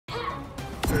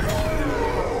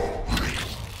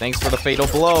Thanks for the fatal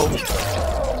blow.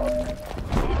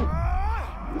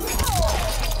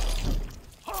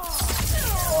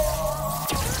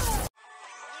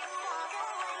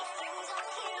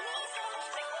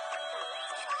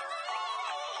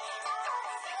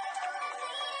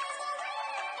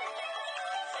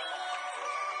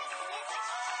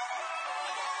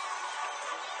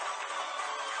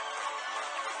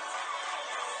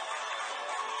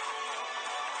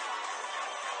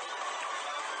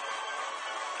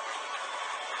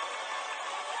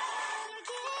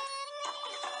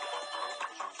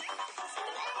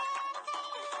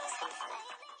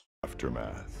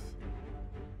 Aftermath.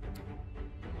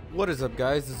 What is up,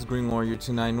 guys? This is Green Warrior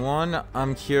 291.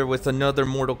 I'm here with another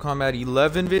Mortal Kombat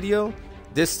 11 video.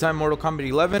 This time Mortal Kombat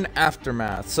 11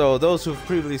 Aftermath. So those who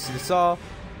previously saw,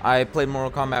 I played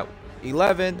Mortal Kombat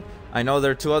 11. I know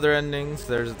there are two other endings.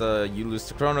 There's the you lose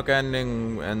to Kronika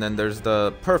ending, and then there's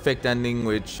the perfect ending,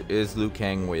 which is Liu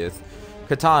Kang with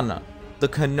Katana. The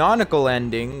canonical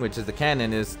ending, which is the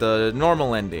canon, is the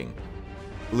normal ending,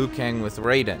 Liu Kang with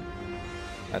Raiden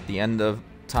at the end of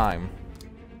time.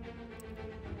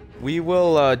 We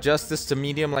will adjust this to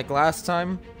medium like last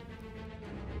time,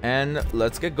 and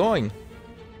let's get going.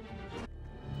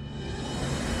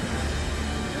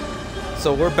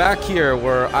 So we're back here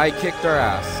where I kicked our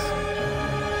ass,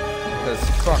 because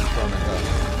fuck Kronika.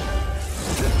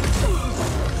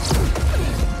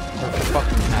 Her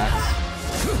fucking hacks,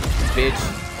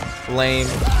 bitch, lame,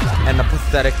 and a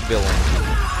pathetic villain.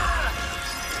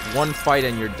 One fight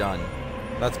and you're done.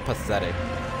 That's pathetic.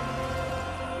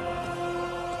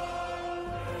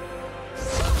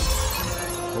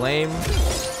 Lame,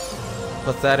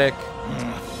 pathetic,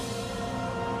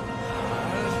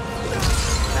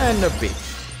 and a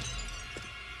bitch.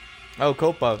 Oh,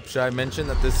 Copa, should I mention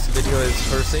that this video is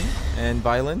cursing and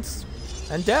violence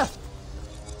and death?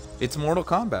 It's Mortal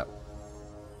Kombat.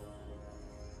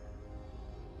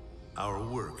 Our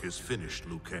work is finished,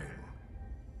 Liu Kang.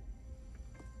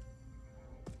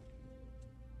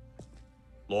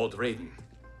 Lord Raiden.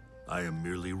 I am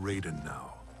merely Raiden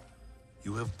now.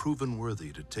 You have proven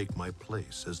worthy to take my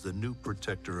place as the new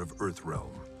protector of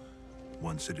Earthrealm,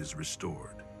 once it is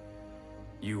restored.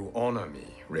 You honor me,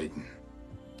 Raiden.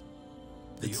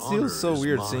 It feels so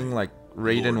weird seeing like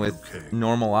Raiden with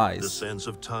normal eyes. The sands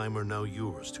of time are now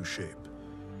yours to shape.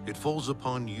 It falls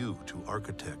upon you to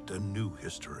architect a new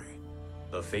history.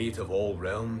 The fate of all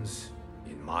realms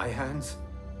in my hands?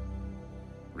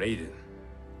 Raiden,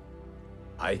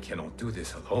 I cannot do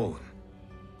this alone.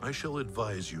 I shall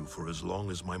advise you for as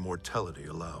long as my mortality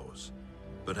allows.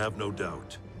 But have no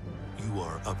doubt, you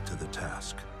are up to the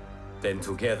task. Then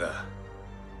together,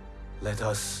 let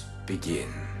us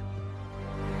begin.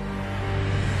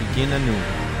 Begin anew.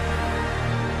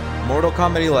 Mortal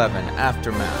Kombat 11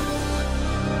 Aftermath.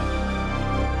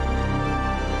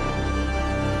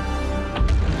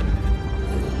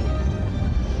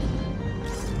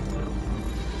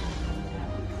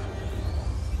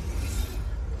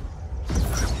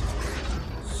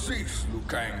 Cease, Liu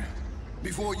Kang,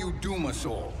 before you doom us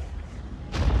all.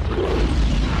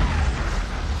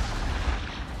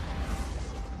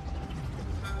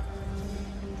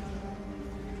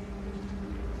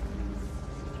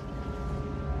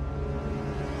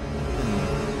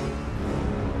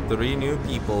 Three new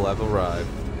people have arrived.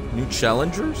 New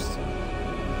challengers?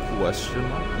 Question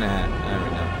mark? Nah, I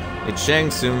don't know. It's Shang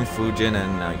Tsung, Fujin,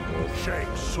 and Nightwolf. Shang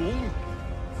Tsung?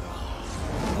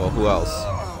 Well, who else?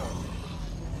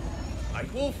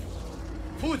 Nightwolf?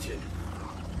 Fujin?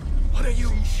 What are you?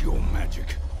 Cease your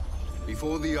magic,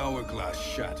 before the hourglass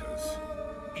shatters.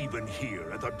 Even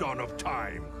here at the dawn of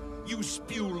time, you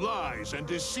spew lies and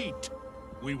deceit.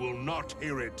 We will not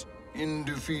hear it. In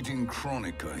defeating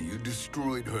Kronika, you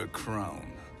destroyed her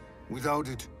crown. Without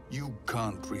it, you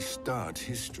can't restart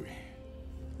history.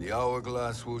 The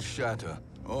hourglass will shatter.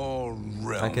 All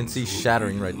realms I can see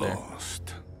shattering right there.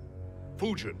 lost.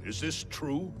 Fujin, is this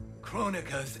true?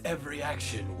 Kronika's every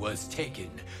action was taken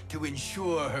to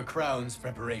ensure her crown's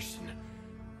preparation.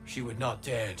 She would not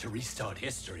dare to restart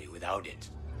history without it.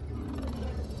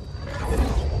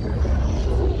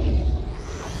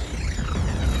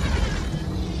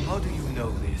 How do you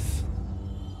know this?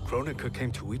 Kronika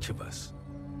came to each of us.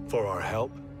 For our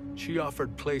help, she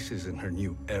offered places in her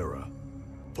new era.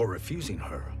 For refusing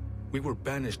her, we were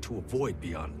banished to a void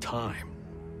beyond time.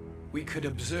 We could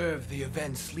observe the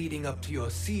events leading up to your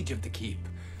siege of the keep,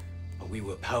 but we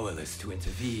were powerless to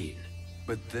intervene.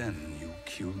 But then you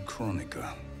killed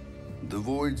Kronika. The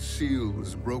void seal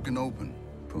was broken open,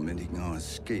 permitting our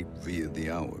escape via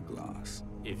the hourglass.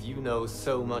 If you know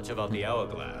so much about the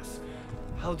hourglass,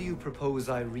 how do you propose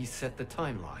I reset the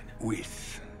timeline?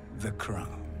 With the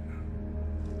crown.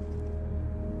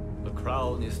 The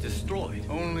crown is destroyed.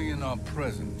 Only in our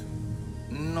present,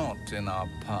 not in our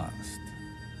past.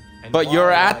 And But you're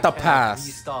why at I the can't past.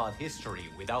 restart history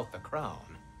without the crown.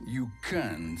 You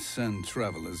can send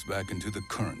travelers back into the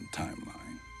current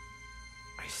timeline.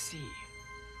 I see.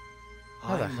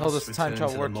 How the hell does time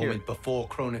travel work here? Before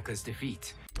Kronika's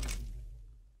defeat.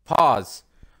 Pause.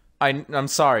 I'm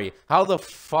sorry. How the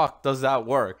fuck does that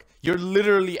work? You're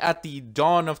literally at the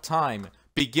dawn of time,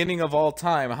 beginning of all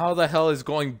time. How the hell is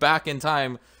going back in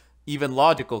time even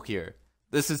logical here?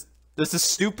 This is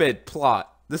stupid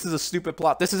plot. This is a stupid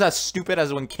plot. This is as stupid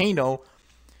as when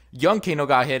young Kano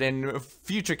got hit and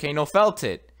future Kano felt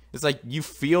it. It's like you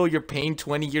feel your pain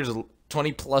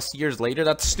 20 plus years later.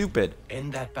 That's stupid.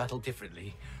 End that battle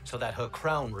differently so that her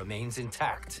crown remains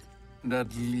intact.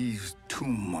 That leaves too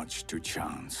much to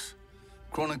chance.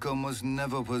 Kronika must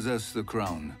never possess the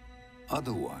crown.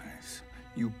 Otherwise,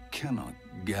 you cannot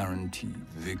guarantee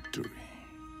victory.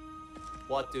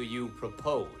 What do you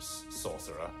propose,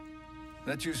 sorcerer?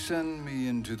 That you send me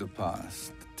into the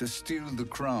past to steal the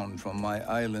crown from my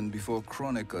island before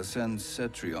Kronika sends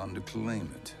Cetrion to claim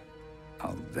it.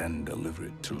 I'll then deliver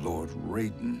it to Lord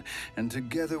Raiden, and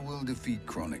together we'll defeat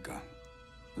Kronika.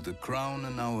 With the crown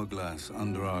and hourglass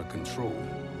under our control,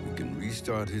 we can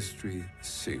restart history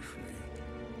safely.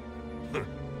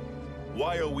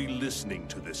 Why are we listening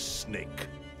to this snake?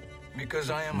 Because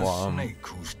I am a snake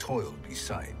who's toiled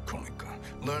beside Kronika,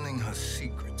 learning her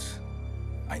secrets.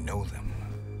 I know them.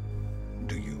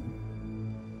 Do you?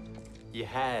 He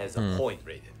has a point,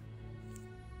 Raiden.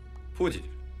 Fujin,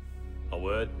 a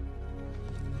word?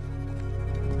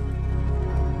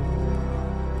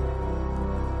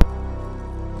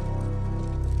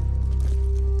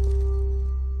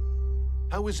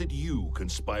 How is it you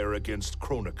conspire against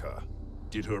Kronika?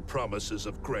 Did her promises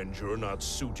of grandeur not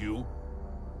suit you?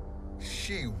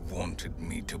 She wanted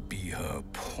me to be her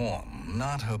pawn,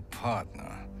 not her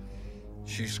partner.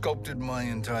 She sculpted my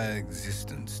entire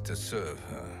existence to serve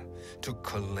her, to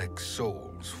collect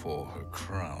souls for her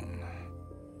crown.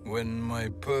 When my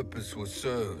purpose was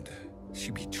served,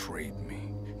 she betrayed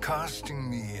me, casting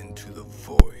me into the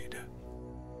void.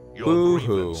 Your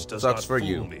grievance does not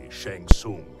fool me, Shang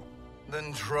Tsung.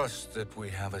 Then trust that we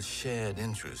have a shared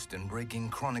interest in breaking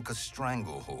Kronika's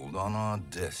stranglehold on our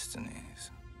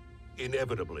destinies.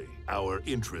 Inevitably, our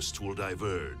interests will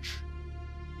diverge.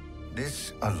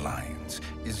 This alliance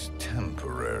is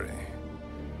temporary.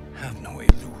 Have no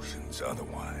illusions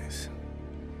otherwise.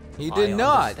 He did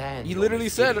not. He literally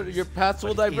said your paths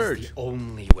will diverge. It's the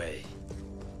only way.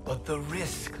 But the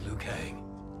risk, Liu Kang,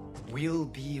 will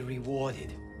be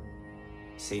rewarded.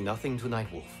 Say nothing to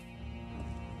Nightwolf.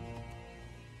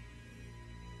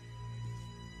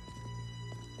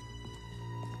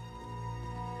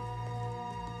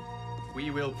 We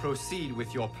will proceed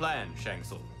with your plan, Shang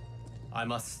Tsung. I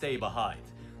must stay behind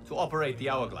to operate the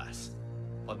hourglass.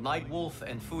 But Nightwolf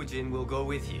and Fujin will go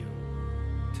with you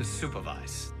to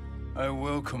supervise. I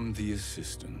welcome the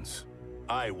assistance.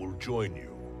 I will join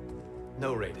you.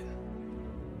 No, Raiden.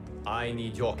 I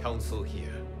need your counsel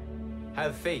here.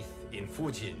 Have faith in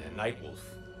Fujin and Nightwolf.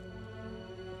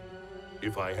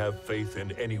 If I have faith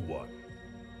in anyone,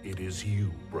 it is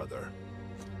you, brother.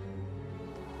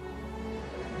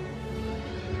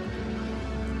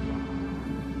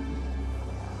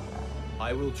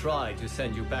 I will try to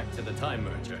send you back to the Time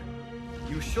Merger.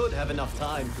 You should have enough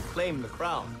time to claim the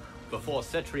crown before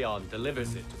Cetrion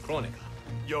delivers it to Kronika.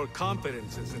 Your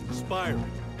confidence is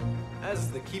inspiring.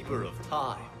 As the Keeper of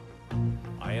Time,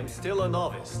 I am still a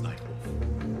novice, Nightwolf.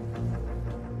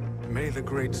 May the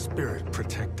Great Spirit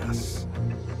protect us.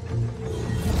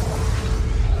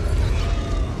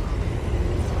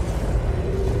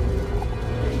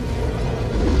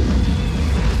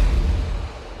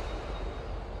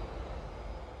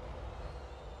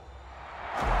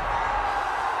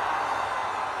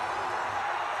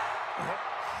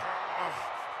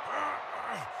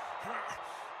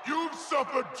 You've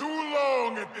suffered too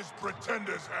long at this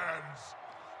pretender's hands.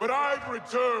 But I've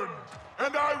returned,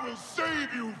 and I will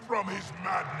save you from his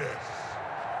madness.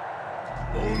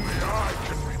 Only I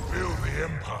can rebuild the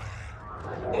Empire.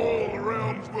 All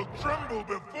realms will tremble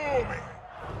before me.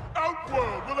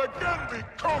 Outworld will again be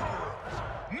conquerors,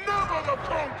 never the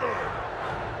conquered!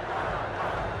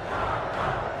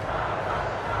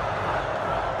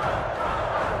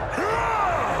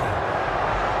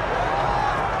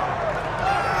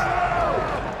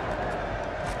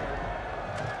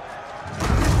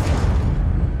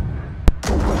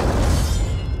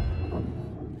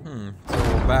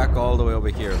 Back all the way over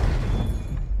here.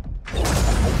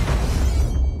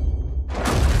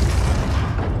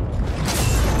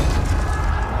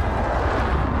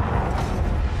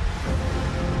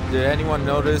 Did anyone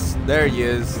notice? There he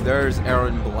is. There's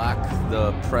Aaron Black,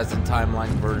 the present timeline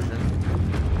version.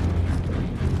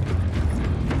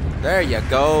 There you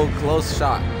go. Close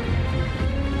shot.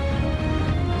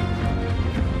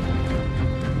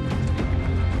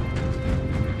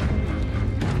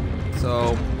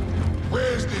 So,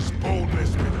 Where's this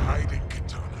boldness been hiding,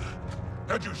 Kitana?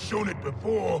 Had you shown it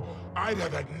before, I'd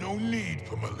have had no need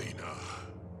for Melina.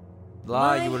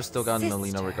 blah, you would have still gotten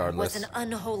Melina regardless. Was an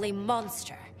unholy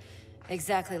monster.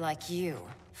 Exactly like you,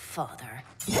 father.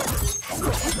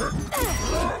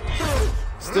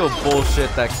 Still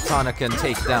bullshit that Kitana can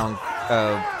take down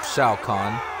Shao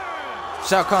Kahn.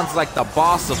 Shao Kahn's like the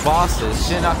boss of bosses.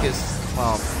 Shinnok is,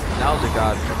 well, now the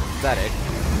god pathetic.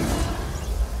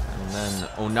 And then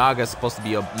Onaga's supposed to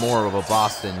be more of a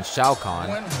boss than Shao Kahn.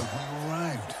 When have we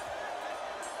arrived?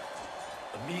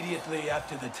 Immediately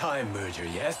after the time merger,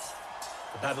 yes?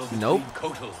 The battle between Nope.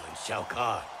 Kotal and Shao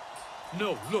Kahn.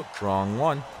 No, look. Wrong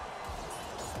one.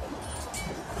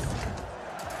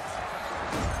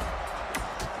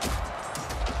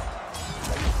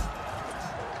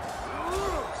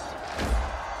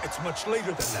 It's much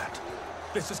later than that.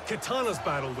 This is Kitana's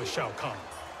battle with Shao Kahn.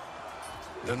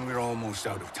 Then we're almost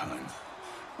out of time.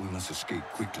 We must escape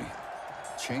quickly.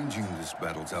 Changing this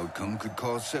battle's outcome could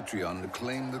cause Cetrion to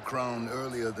claim the crown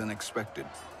earlier than expected.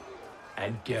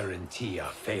 And guarantee a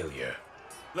failure.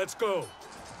 Let's go.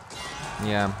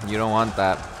 Yeah, you don't want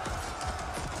that.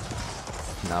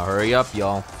 Now hurry up,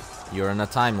 y'all. You're in a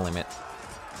time limit.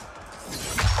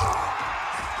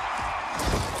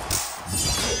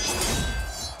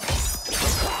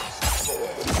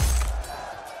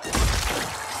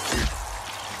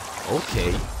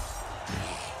 Okay.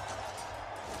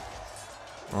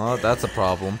 Well, that's a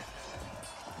problem.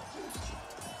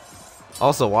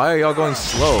 Also, why are y'all going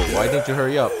slow? Why didn't you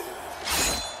hurry up?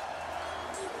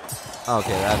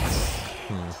 Okay, that's...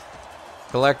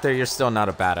 Collector, you're still not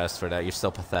a badass for that. You're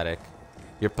still pathetic.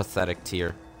 You're pathetic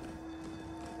tier.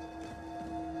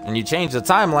 And you changed the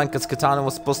timeline because Kitana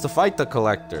was supposed to fight the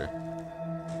Collector.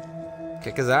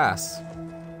 Kick his ass.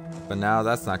 But now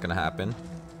that's not gonna happen.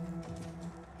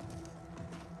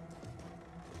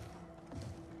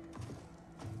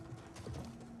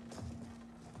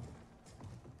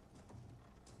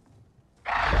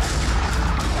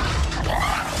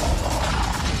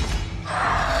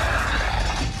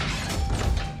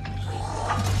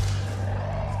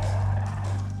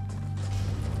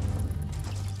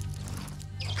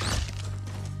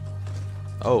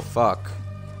 Oh, fuck.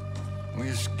 We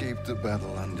escaped the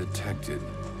battle undetected.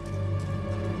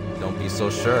 Don't be so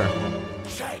sure.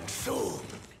 Shang Tsung,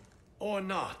 Or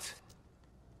not.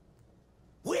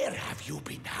 where have you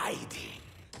been hiding?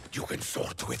 You can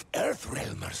sort with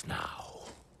Earthrealmers now.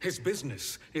 His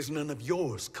business is none of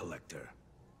yours, Collector.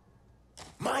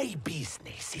 My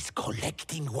business is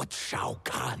collecting what Shao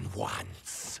Kahn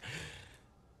wants.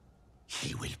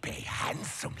 He will pay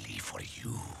handsomely for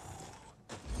you.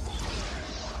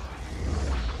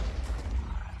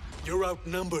 You're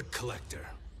outnumbered, Collector.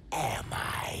 Am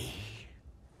I?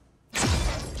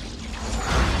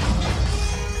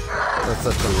 That's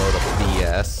such a load of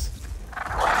BS.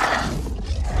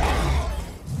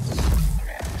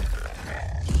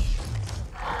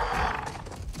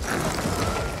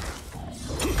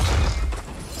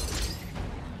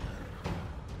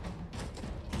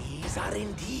 These are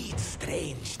indeed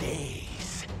strange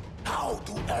days. How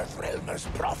do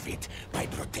Earthrealmers profit by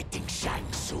protecting Shang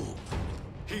Tsung?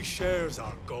 He shares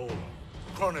our goal.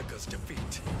 Kronika's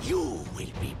defeat. You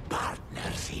will be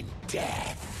partners in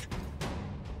death.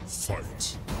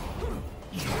 Fight.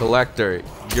 Collector,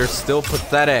 you're still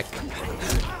pathetic.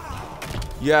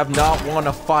 You have not won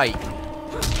a fight.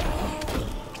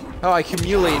 Oh, I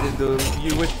accumulated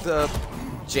you with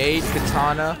Jade,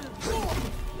 Katana.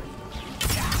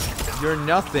 You're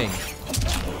nothing.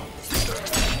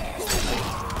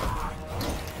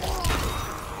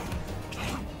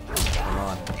 Come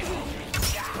on.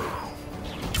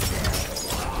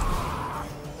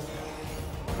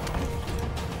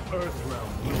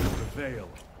 Earthrealm will prevail.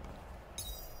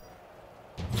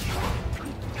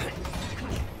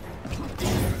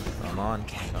 Come on.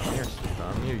 Come here.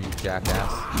 Come here, you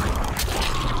jackass.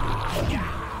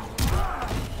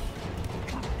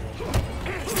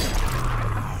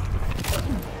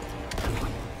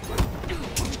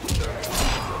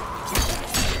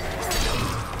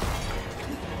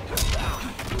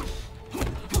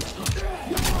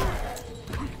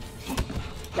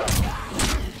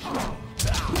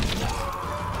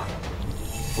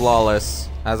 Flawless.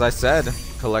 As I said,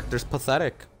 Collector's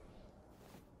pathetic.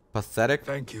 Pathetic.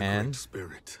 Thank you, and Great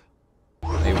Spirit.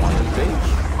 they want to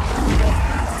bitch.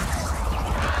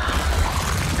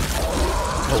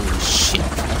 Holy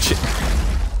shit.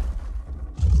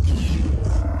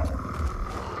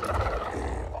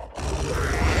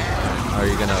 Are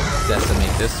you gonna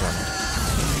decimate this one?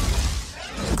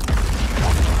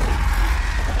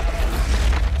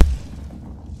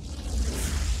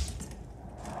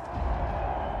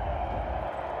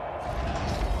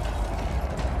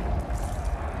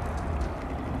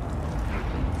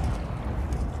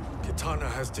 Kitana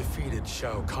has defeated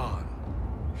Shao Kahn.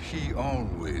 He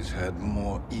always had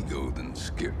more ego than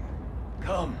skill.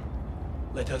 Come,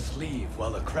 let us leave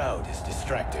while the crowd is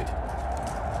distracted.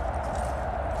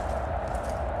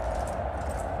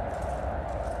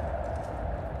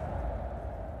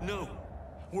 No,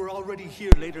 we're already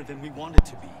here later than we wanted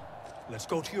to be. Let's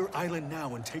go to your island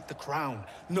now and take the crown.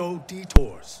 No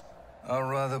detours. Our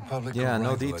rather public Yeah, no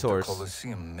arrival at the detours.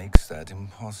 Colosseum makes that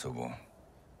impossible.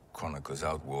 Kronika's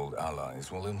outworld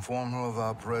allies will inform her of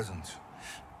our presence.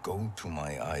 Go to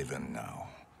my island now.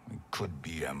 We could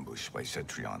be ambushed by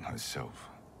Cetrion herself.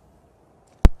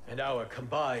 And our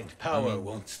combined power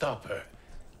won't stop her.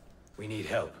 We need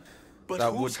help. But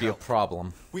That whose would be a help?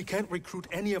 problem. We can't recruit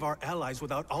any of our allies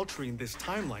without altering this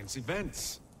timeline's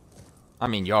events. I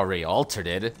mean, you already altered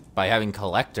it by having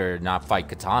Collector not fight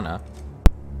Kitana.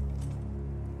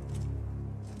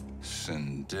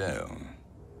 Sindel,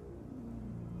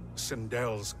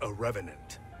 Sindel's a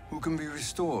revenant. who can be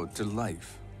restored to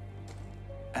life,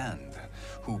 and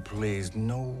who plays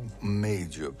no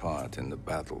major part in the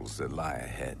battles that lie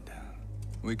ahead.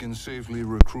 We can safely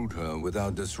recruit her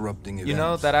without disrupting events. You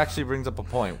know, that actually brings up a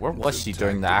point. Where was she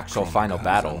during the actual final Kronika is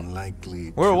battle? unlikely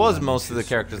Where to was most of the anticipate.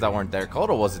 characters that weren't there?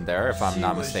 Kodo wasn't there, if I'm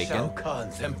not She was mistaken. Shao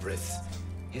Kahn's empress,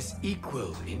 his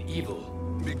equal in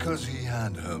evil. Because he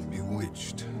had her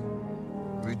bewitched.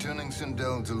 Returning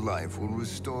Sindel to life will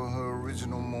restore her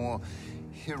original, more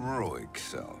heroic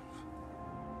self.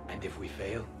 And if we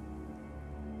fail?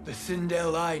 The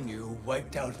Sindel I knew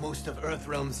wiped out most of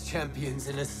Earthrealm's champions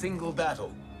in a single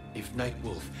battle. If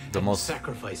Nightwolf hadn't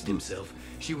sacrificed himself,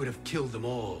 she would have killed them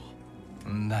all.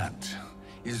 And that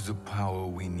is the power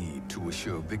we need to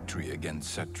assure victory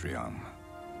against Cetrion.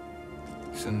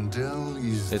 Sindel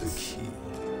is the key.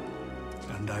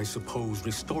 And I suppose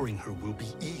restoring her will be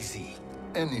easy.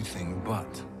 Anything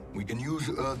but. We can use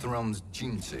Earthrealm's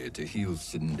Jinsei to heal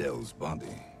Sindel's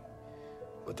body.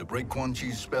 But to break Quan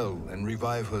Chi's spell and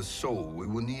revive her soul, we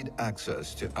will need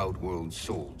access to Outworld's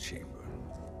Soul Chamber.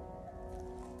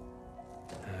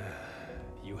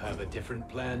 You have a different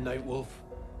plan, Nightwolf?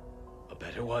 A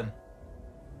better one?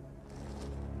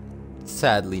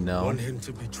 Sadly, no. Want him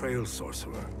to betrayal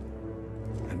sorcerer.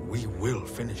 And we will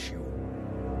finish you.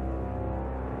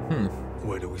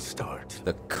 Where do we start?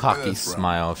 The cocky Earthrealm.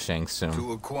 smile of Shang Tsung.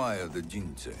 To acquire the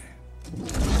Jinsei.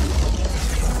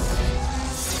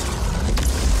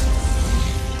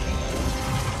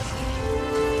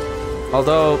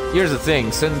 Although, here's the thing,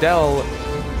 Sindel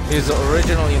is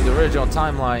originally in the original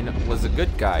timeline was a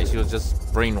good guy. She was just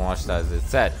brainwashed, as it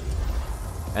said.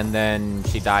 And then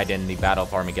she died in the Battle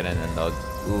of Armageddon in the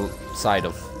side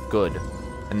of good.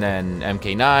 And then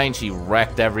MK9, she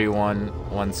wrecked everyone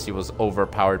once she was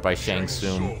overpowered by Shang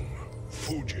Tsung.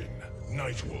 Fujin,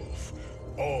 Nightwolf,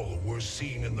 all were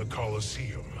seen in the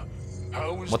Colosseum.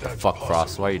 How is What the that fuck, Frost?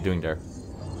 possible? Why are you doing there?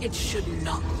 It should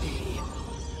not be.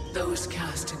 Those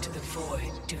cast into the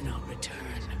void do not return.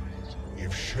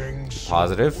 If Shang Tsung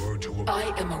Positive? were to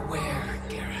I am aware,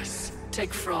 Garrus.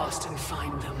 Take Frost and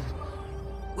find them.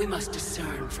 We must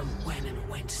discern from when and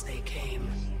whence they came.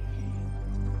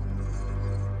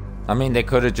 I mean, they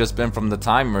could have just been from the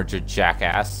Time Merger,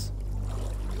 jackass.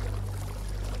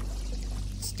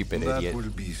 Stupid That idiot. will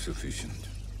be sufficient.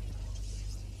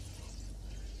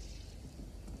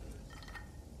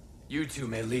 You two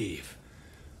may leave.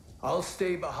 I'll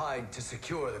stay behind to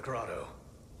secure the grotto.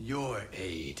 Your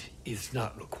aid is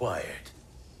not required.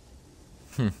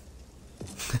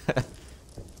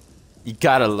 You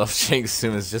gotta love Shang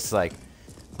Tsung. It's just like,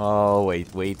 oh,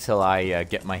 wait till I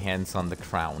get my hands on the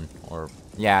crown. Or,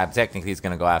 yeah, technically he's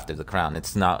gonna go after the crown.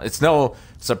 It's no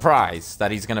surprise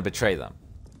that he's gonna betray them.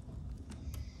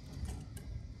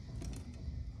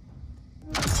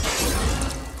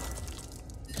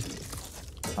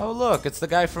 Oh, look, it's the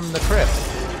guy from the crypt.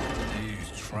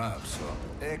 These traps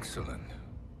are excellent.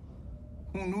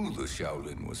 Who knew the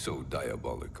Shaolin was so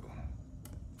diabolical?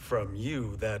 From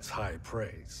you, that's high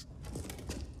praise.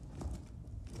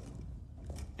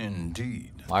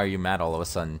 Indeed. Why are you mad all of a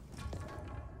sudden?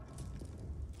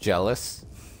 Jealous?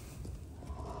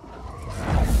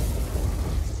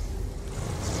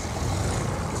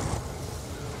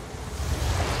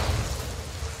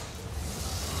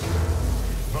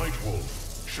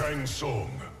 Nightwolf, Shang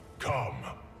Tsung, come.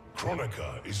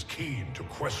 Kronika is keen to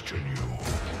question you.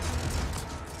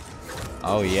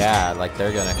 Oh yeah, like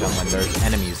they're gonna come when there's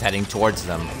enemies heading towards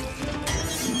them.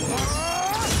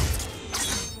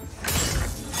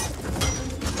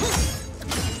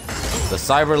 The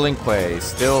Cyberlinque,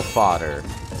 still fodder.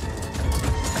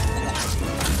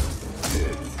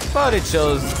 But it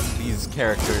shows these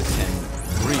characters can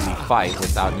really fight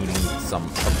without needing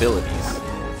some abilities.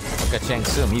 Look at Shang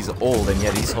Tsung, he's old and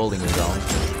yet he's holding his own.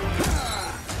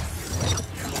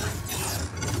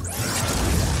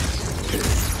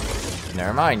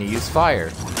 Never mind, he used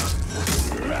fire.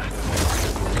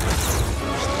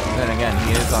 Then again,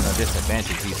 he is on a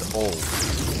disadvantage, he's old.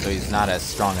 So he's not as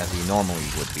strong as he normally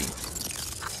would be.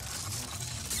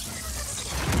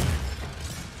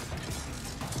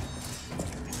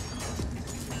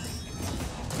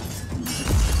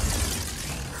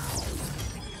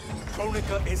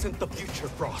 Kronika isn't the future,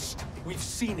 Frost. We've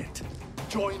seen it.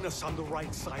 Join us on the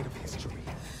right side of history.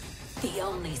 The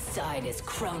only side is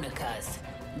Kronika's.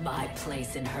 My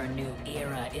place in her new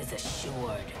era is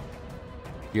assured.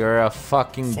 You're a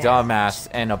fucking dumbass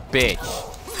and a bitch.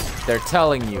 They're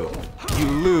telling you, you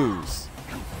lose.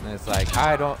 And it's like,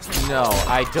 I don't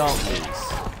lose.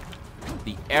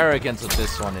 The arrogance of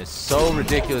this one is so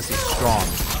ridiculously strong.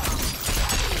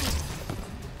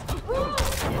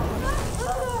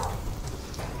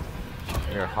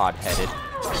 You're hot-headed.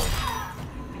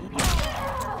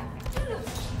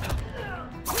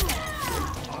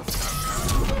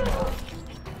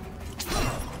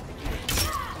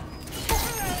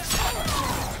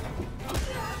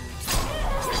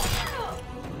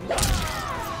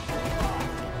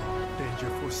 Danger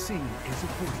foreseen is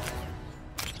avoided.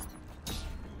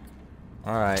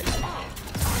 Alright.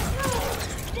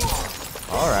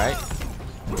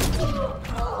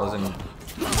 Wasn't...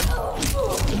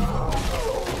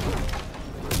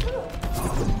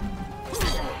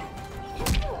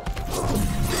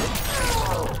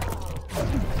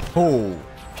 Oh.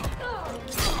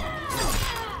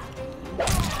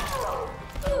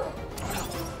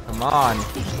 Come on.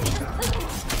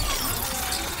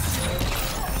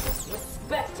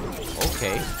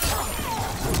 Okay.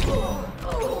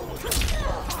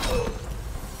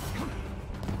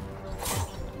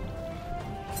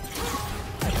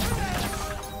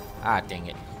 Ah, dang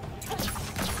it.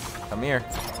 Come here.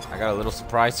 I got a little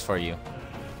surprise for you.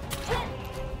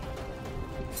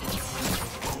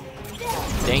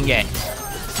 Dang it.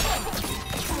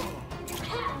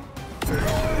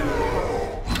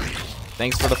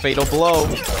 Thanks for the fatal blow.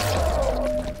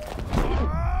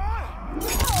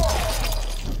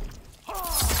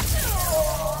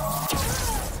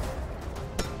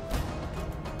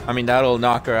 I mean, that'll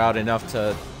knock her out enough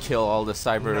to kill all the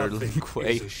Cyberlinque.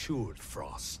 Is assured,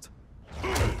 Frost.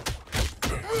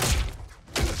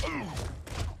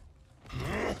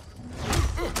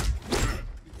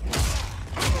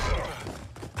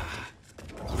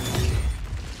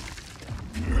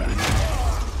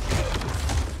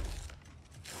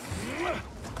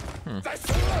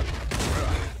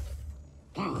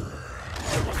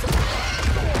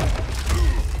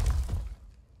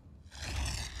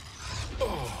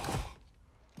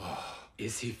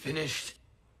 Is he finished?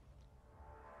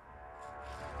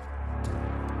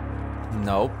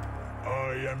 Nope.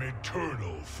 I am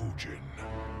eternal, Fujin.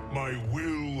 My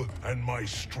will and my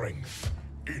strength,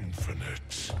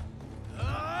 infinite.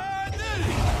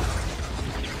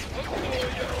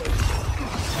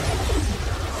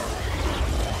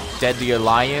 Deadly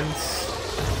Alliance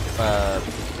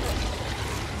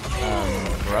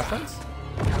reference?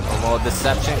 Well,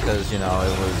 deception, because, you know,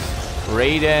 it was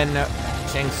Raiden,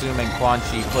 Shang Tsung, and Quan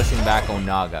Chi pushing back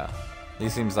Onaga.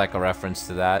 This seems like a reference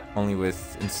to that, only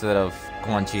with, instead of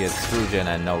Quan Chi, it's Fujin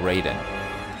and no Raiden.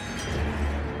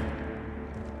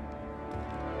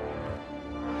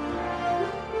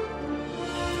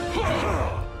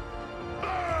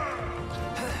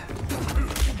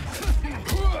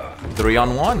 Three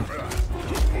on one.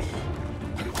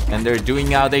 And they're doing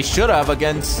how they should have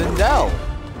against Sindel.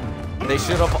 They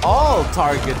should have all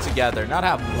targeted together, not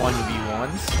have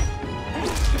 1v1s.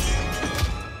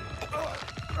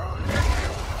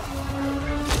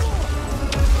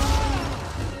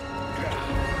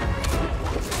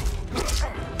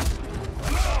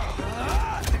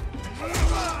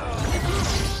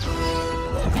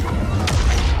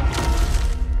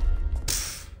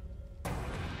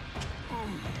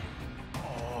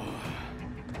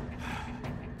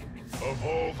 Of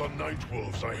all the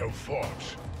Nightwolves I have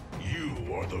fought,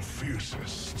 you are the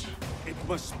fiercest. It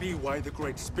must be why the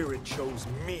Great Spirit chose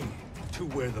me to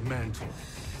wear the mantle.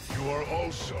 You are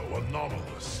also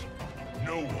anomalous.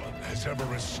 No one has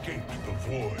ever escaped the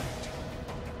void.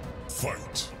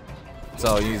 Fight!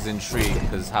 So he's intrigued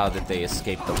because how did they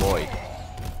escape the void?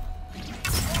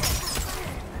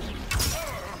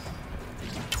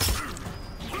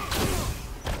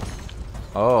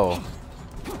 Oh.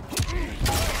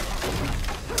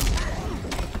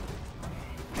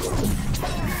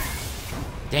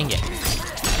 Dang it.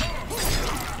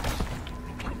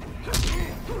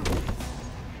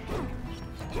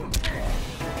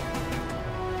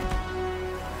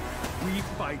 We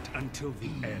fight until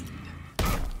the end.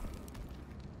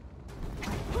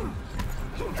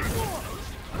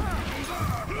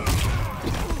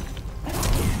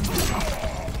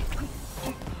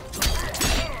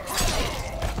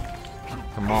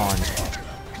 Come on.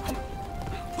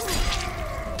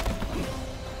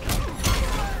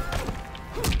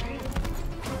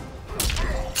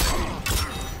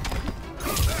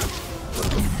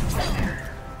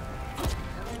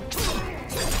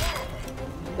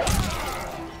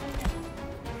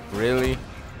 Really?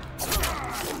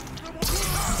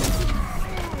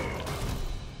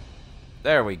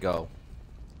 There we go.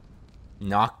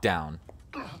 Knockdown.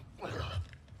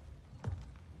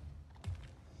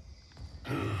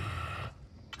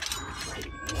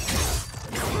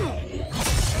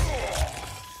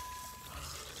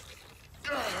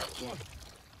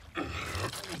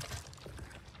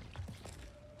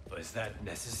 Was that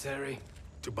necessary?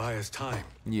 To buy us time.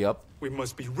 Yep. We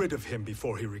must be rid of him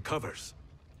before he recovers.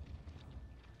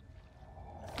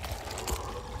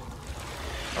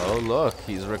 Oh, look,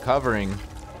 he's recovering.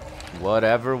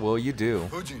 Whatever will you do?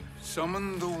 Fujin,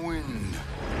 summon the wind.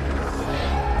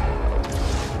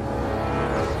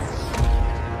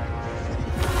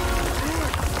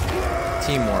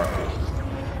 Teamwork.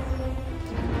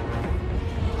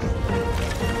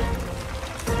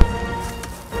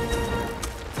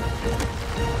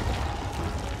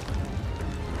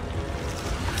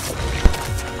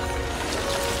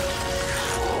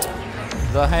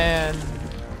 The hand.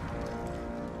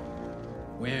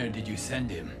 Where did you send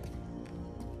him?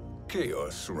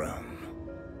 Chaos Realm.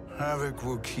 Havoc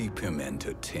will keep him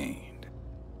entertained.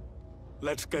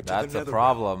 Let's get to That's the a nether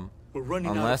problem. We're running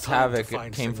out of Unless time to Havoc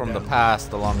find came from the Sindel.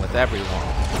 past along with everyone.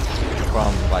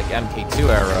 From like MK2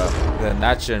 era, then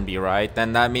that shouldn't be right.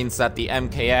 Then that means that the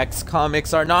MKX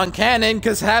comics are non-canon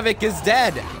because Havoc is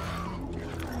dead.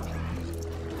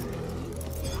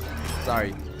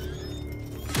 Sorry.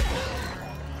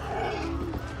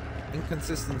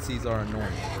 Inconsistencies are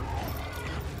annoying.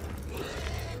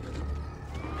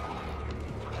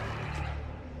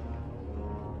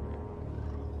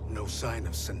 No sign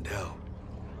of Sindel.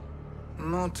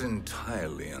 Not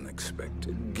entirely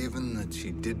unexpected, given that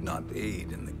she did not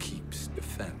aid in the Keep's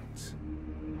defense.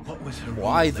 What was her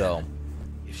Why role, then, though?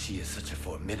 if she is such a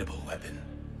formidable weapon?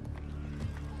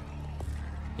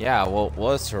 Yeah, what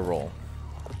was her role?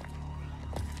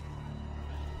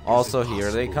 Also,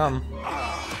 here they come.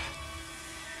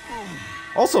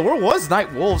 Also, where was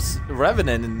Nightwolf's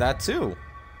Revenant in that too?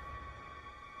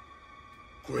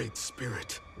 Great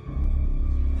Spirit.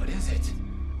 What is it?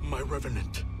 My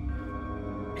Revenant.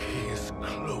 He is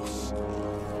close.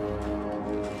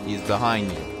 He's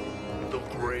behind you. The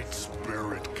Great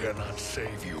Spirit cannot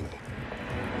save you.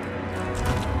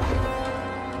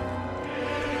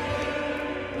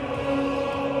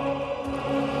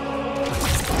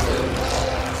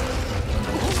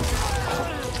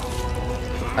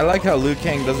 I like how Liu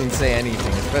Kang doesn't say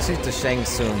anything, especially to Shang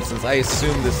Tsung, since I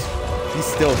assume he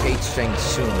still hates Shang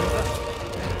Tsung.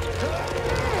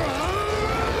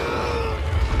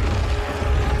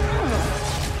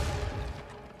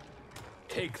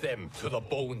 Take them to the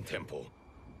Bone Temple.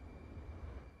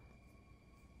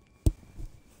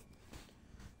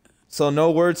 So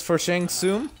no words for Shang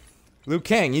Tsung? Liu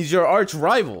Kang, he's your arch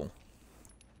rival.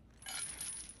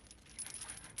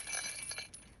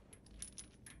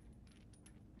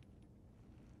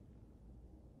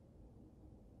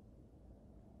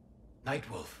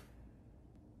 Nightwolf.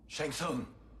 Shang Tsung.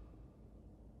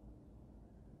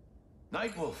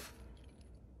 Nightwolf.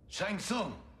 Shang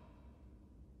Tsung.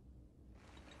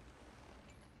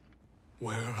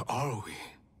 Where are we?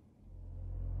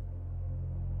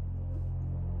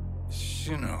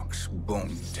 Shinnok's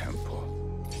Bone Temple.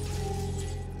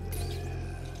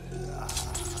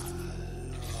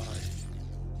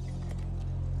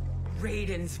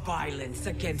 Raiden's violence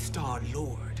against our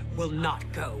lord will not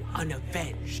go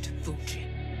unavenged, Fujin.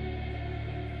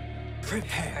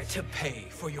 Prepare to pay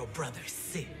for your brother's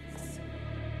sins.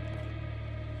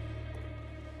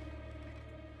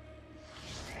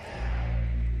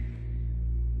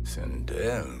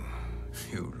 Sindel,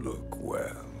 you look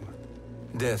well.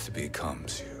 Death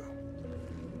becomes you.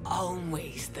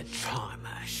 Always the charmer,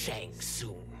 Shang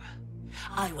Tsung.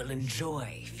 I will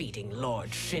enjoy feeding Lord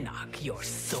Shinnok your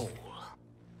soul.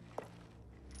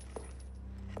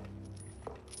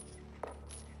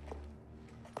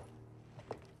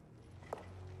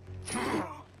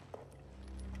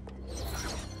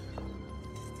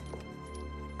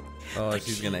 Oh,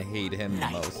 she's gonna hate him the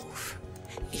most. Nightwolf,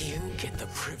 you get the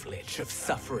privilege of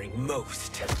suffering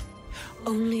most.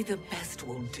 Only the best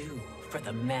will do for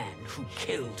the man who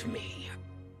killed me.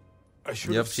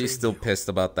 Yep, she's still pissed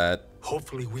about that.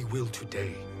 Hopefully we will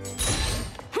today.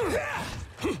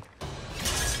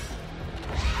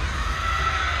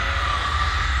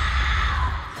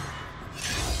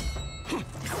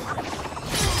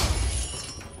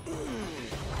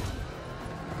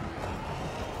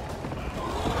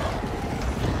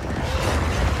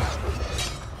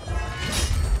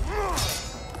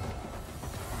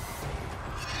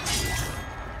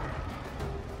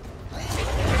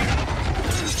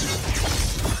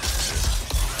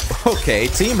 Okay,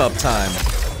 team up time.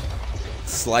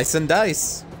 Slice and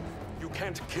dice. You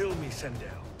can't kill me,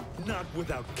 Sindel. Not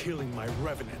without killing my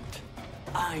revenant.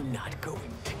 I'm not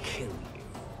going to kill you.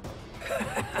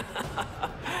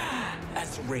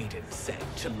 As Raiden said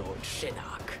to Lord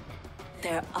Shinnok,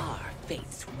 there are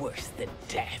fates worse than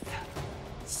death.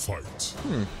 Fight.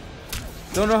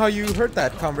 Don't know how you heard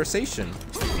that conversation.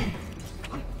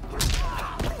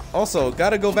 Also,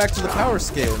 gotta go back to the power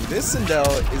scale. This Sindel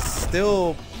is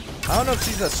still... I don't know if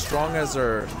she's as strong as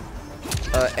her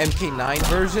MK9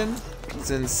 version,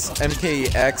 since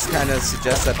MKX kind of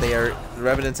suggests that the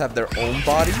Revenants have their own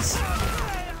bodies.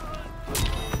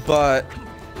 But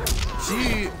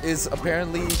she is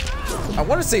apparently, I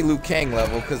want to say Liu Kang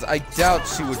level, because I doubt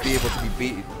she would be able to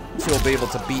be she'll be able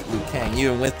to beat Liu Kang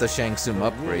even with the Shang Tsung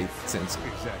upgrade, since,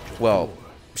 well,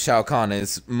 Shao Kahn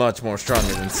is much more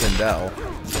stronger than Sindel.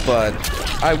 But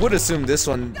I would assume this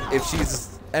one, if she's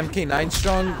MK9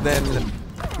 strong, then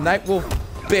Nightwolf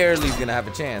barely is gonna have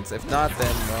a chance. If not,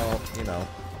 then, well, you know,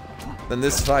 then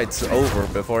this fight's over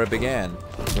before it began.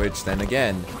 Which, then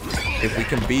again, if we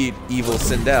can beat evil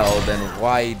Sindel, then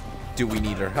why do we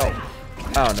need her help?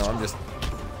 I don't know, I'm just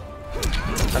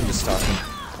talking.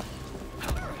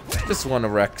 Just want to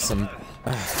wreck some...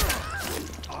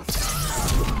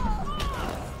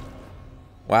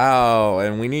 Wow,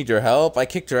 and we need your help? I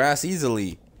kicked her ass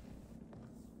easily.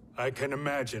 I can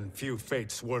imagine few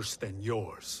fates worse than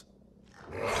yours.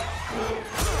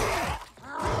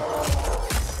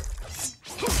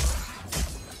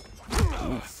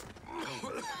 Oof.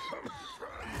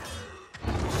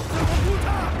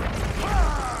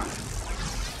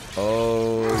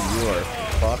 Oh, you are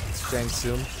fucked, Shang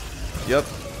Tsung. Yep.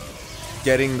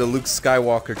 Getting the Luke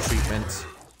Skywalker treatment.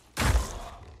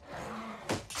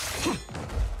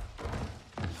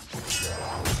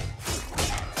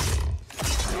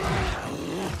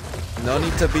 No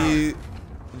need to be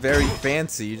very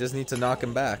fancy, you just need to knock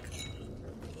him back.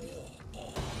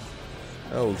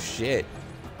 Oh shit.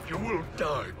 You will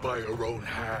die by your own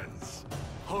hands.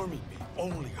 Harming me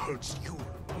only hurts you.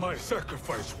 My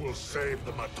sacrifice will save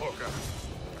the Matoka.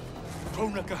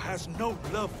 Kronika has no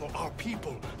love for our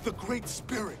people. The Great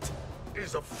Spirit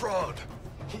Is a fraud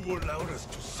who allowed us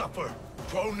to suffer.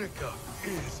 Kronika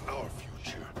is our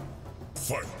future.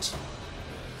 Fight.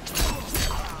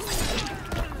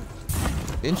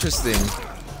 Interesting.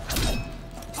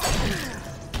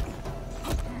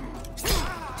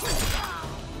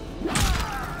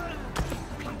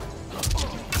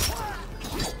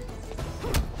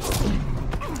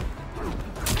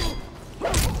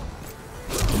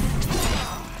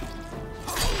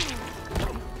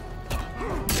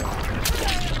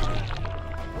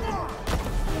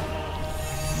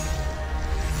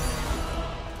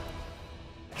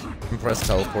 Press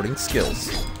teleporting skills.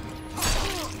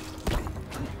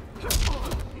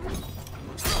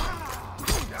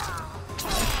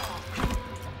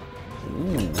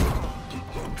 Ooh.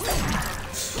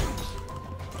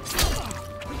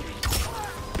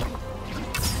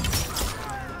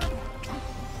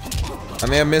 I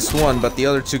may have missed one, but the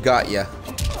other two got ya.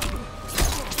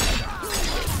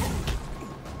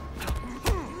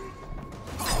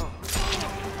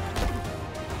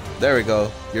 There we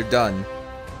go. You're done.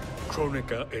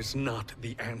 Kronika is not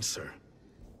the answer.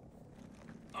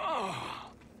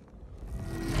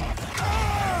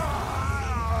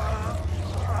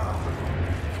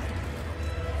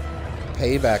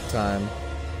 Payback time.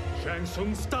 Shang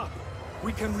Tsung, stop!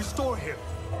 We can restore him.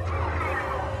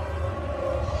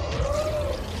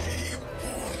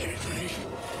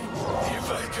 If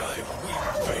I die, we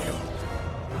fail.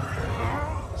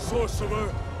 Sorcerer,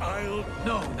 I'll...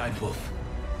 No, Nightwolf.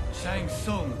 Shang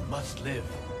Tsung must live.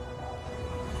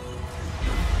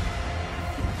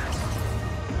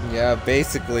 Yeah,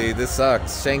 basically, this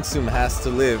sucks. Shang Tsung has to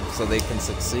live so they can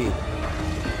succeed.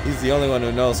 He's the only one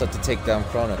who knows how to take down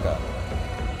Kronika.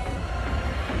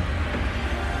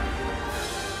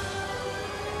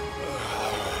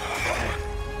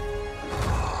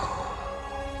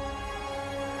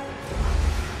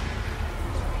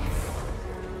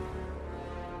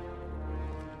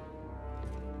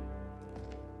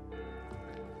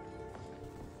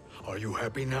 Are you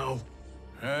happy now?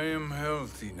 I am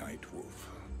healthy,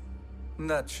 Nightwolf.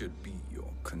 That should be your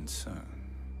concern.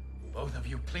 Both of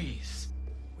you, please.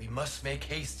 We must make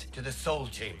haste to the Soul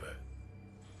Chamber.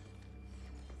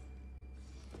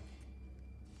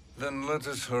 Then let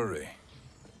us hurry.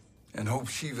 And hope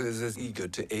Shiva is as eager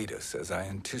to aid us as I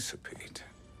anticipate.